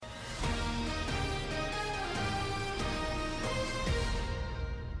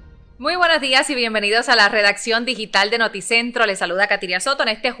Muy buenos días y bienvenidos a la redacción digital de Noticentro. Les saluda Katiria Soto en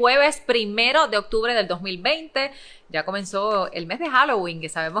este jueves 1 de octubre del 2020. Ya comenzó el mes de Halloween, que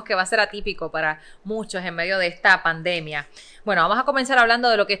sabemos que va a ser atípico para muchos en medio de esta pandemia. Bueno, vamos a comenzar hablando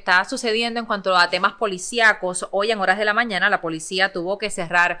de lo que está sucediendo en cuanto a temas policíacos. Hoy en horas de la mañana la policía tuvo que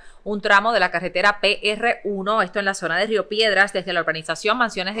cerrar un tramo de la carretera PR1, esto en la zona de Río Piedras, desde la urbanización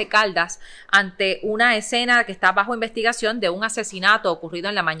Mansiones de Caldas, ante una escena que está bajo investigación de un asesinato ocurrido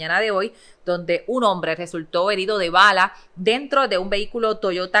en la mañana de hoy, donde un hombre resultó herido de bala dentro de un vehículo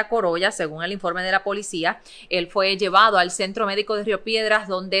Toyota Corolla, según el informe de la policía. Él fue llevado al Centro Médico de Río Piedras,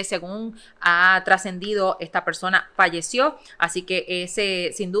 donde, según ha trascendido, esta persona falleció. Así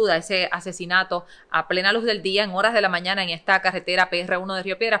que sin duda, ese asesinato a plena luz del día, en horas de la mañana, en esta carretera PR1 de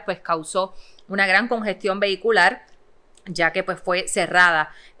Río Piedras, pues causó una gran congestión vehicular, ya que pues fue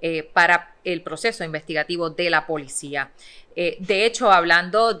cerrada para el proceso investigativo de la policía. De hecho,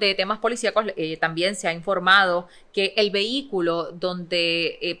 hablando de temas policíacos, también se ha informado que el vehículo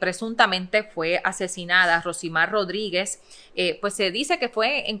donde presuntamente fue asesinada Rosimar Rodríguez, pues se dice que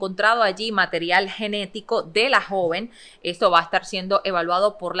fue encontrado allí material genético de la joven. Esto va a estar siendo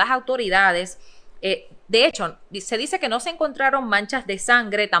evaluado por las autoridades. De hecho, se dice que no se encontraron manchas de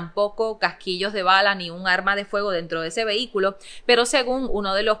sangre, tampoco casquillos de bala ni un arma de fuego dentro de ese vehículo, pero según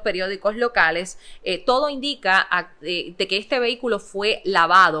uno de los periódicos locales, todo indica de que este vehículo fue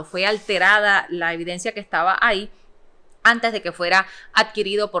lavado, fue alterada la evidencia que estaba ahí antes de que fuera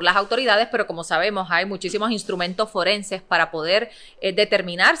adquirido por las autoridades, pero como sabemos hay muchísimos instrumentos forenses para poder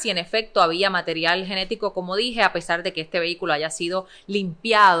determinar si en efecto había material genético, como dije, a pesar de que este vehículo haya sido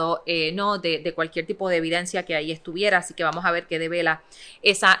limpiado no de cualquier tipo de evidencia que ahí estuviera, así que vamos a ver qué devela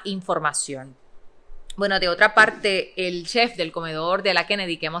esa información. Bueno, de otra parte, el chef del comedor de la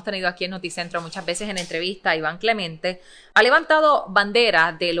Kennedy, que hemos tenido aquí en Noticentro muchas veces en entrevista, Iván Clemente, ha levantado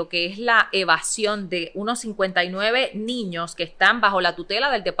bandera de lo que es la evasión de unos 59 niños que están bajo la tutela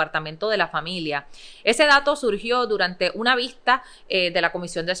del Departamento de la Familia. Ese dato surgió durante una vista de la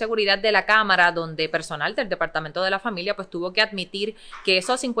Comisión de Seguridad de la Cámara, donde personal del Departamento de la Familia pues tuvo que admitir que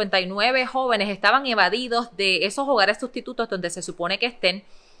esos 59 jóvenes estaban evadidos de esos hogares sustitutos donde se supone que estén.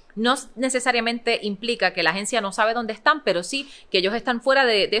 No necesariamente implica que la agencia no sabe dónde están, pero sí que ellos están fuera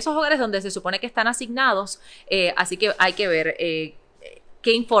de esos hogares donde se supone que están asignados. Así que hay que ver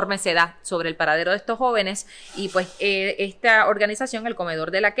qué informe se da sobre el paradero de estos jóvenes. Y pues esta organización, el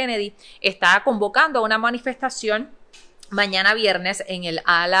Comedor de la Kennedy, está convocando a una manifestación mañana viernes en el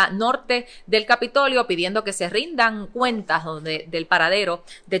ala norte del Capitolio, pidiendo que se rindan cuentas del paradero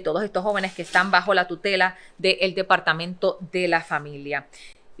de todos estos jóvenes que están bajo la tutela del Departamento de la Familia.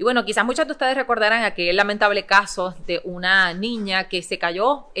 Y bueno, quizás muchos de ustedes recordarán aquel lamentable caso de una niña que se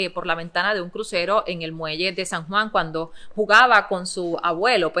cayó por la ventana de un crucero en el muelle de San Juan cuando jugaba con su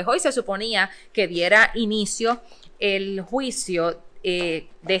abuelo. Pues hoy se suponía que diera inicio el juicio de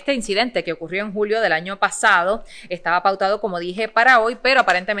este incidente que ocurrió en julio del año pasado. Estaba pautado, como dije, para hoy, pero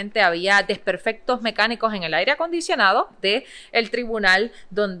aparentemente había desperfectos mecánicos en el aire acondicionado del tribunal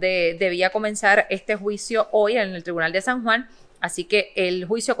donde debía comenzar este juicio hoy en el Tribunal de San Juan. Así que el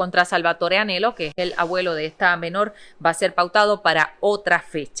juicio contra Salvatore Anelo, que es el abuelo de esta menor, va a ser pautado para otra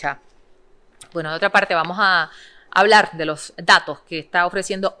fecha. Bueno, de otra parte vamos a hablar de los datos que está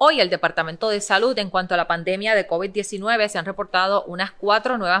ofreciendo hoy el Departamento de Salud en cuanto a la pandemia de COVID-19. Se han reportado unas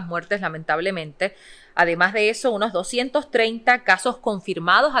 4 nuevas muertes, lamentablemente. Además de eso, unos 230 casos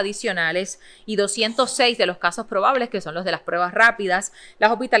confirmados adicionales y 206 de los casos probables, que son los de las pruebas rápidas.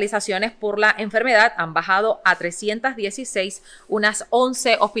 Las hospitalizaciones por la enfermedad han bajado a 316, unas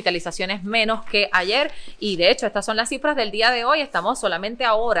 11 hospitalizaciones menos que ayer. Y de hecho, estas son las cifras del día de hoy. Estamos solamente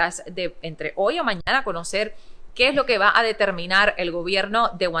a horas de entre hoy o mañana conocer qué es lo que va a determinar el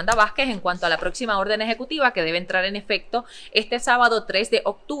gobierno de Wanda Vázquez en cuanto a la próxima orden ejecutiva que debe entrar en efecto este sábado 3 de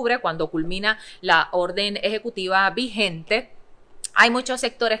octubre, cuando culmina la orden ejecutiva vigente. Hay muchos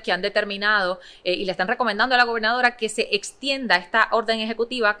sectores que han determinado y le están recomendando a la gobernadora que se extienda esta orden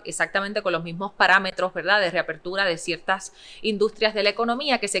ejecutiva exactamente con los mismos parámetros, ¿verdad?, de reapertura de ciertas industrias de la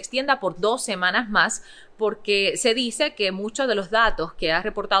economía, que se extienda por 2 semanas más, porque se dice que muchos de los datos que ha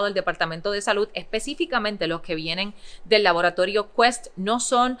reportado el Departamento de Salud, específicamente los que vienen del laboratorio Quest, no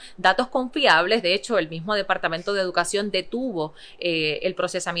son datos confiables. De hecho, el mismo Departamento de Educación detuvo el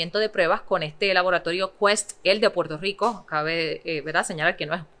procesamiento de pruebas con este laboratorio Quest, el de Puerto Rico. Cabe ¿verdad?, señalar que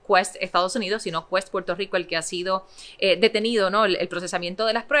no es Quest Estados Unidos, sino Quest Puerto Rico el que ha sido detenido, ¿no?, el procesamiento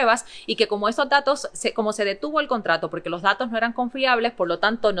de las pruebas, y que como esos datos, como se detuvo el contrato porque los datos no eran confiables, por lo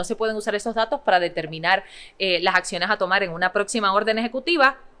tanto no se pueden usar esos datos para determinar las acciones a tomar en una próxima orden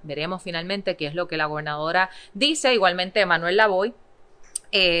ejecutiva. Veremos finalmente qué es lo que la gobernadora dice. Igualmente, Manuel Lavoy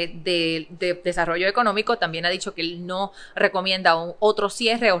de Desarrollo Económico también ha dicho que él no recomienda otro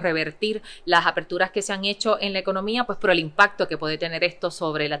cierre o revertir las aperturas que se han hecho en la economía, pues por el impacto que puede tener esto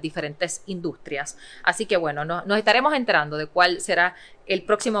sobre las diferentes industrias. Así que bueno, nos estaremos enterando de cuál será el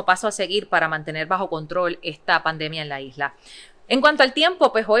próximo paso a seguir para mantener bajo control esta pandemia en la isla. En cuanto al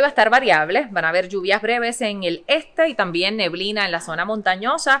tiempo, pues hoy va a estar variable, van a haber lluvias breves en el este y también neblina en la zona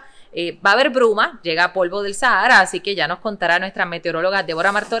montañosa, va a haber bruma, llega polvo del Sahara, así que ya nos contará nuestra meteoróloga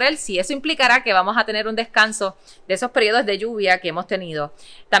Débora Martorell si eso implicará que vamos a tener un descanso de esos periodos de lluvia que hemos tenido.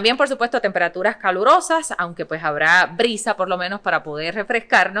 También, por supuesto, temperaturas calurosas, aunque pues habrá brisa por lo menos para poder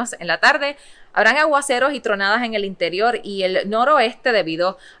refrescarnos en la tarde. Habrán aguaceros y tronadas en el interior y el noroeste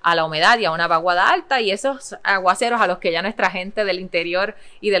debido a la humedad y a una vaguada alta, y esos aguaceros a los que ya nuestra gente del interior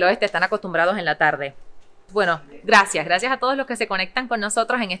y del oeste están acostumbrados en la tarde. Bueno, gracias a todos los que se conectan con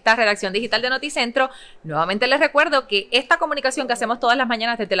nosotros en esta redacción digital de Noticentro. Nuevamente les recuerdo que esta comunicación que hacemos todas las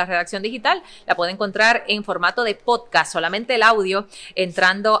mañanas desde la redacción digital la pueden encontrar en formato de podcast, solamente el audio,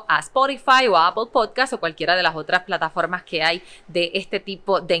 entrando a Spotify o a Apple Podcast o cualquiera de las otras plataformas que hay de este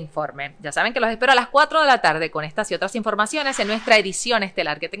tipo de informe. Ya saben que los espero a las 4 de la tarde con estas y otras informaciones en nuestra edición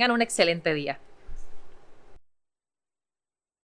estelar. Que tengan un excelente día.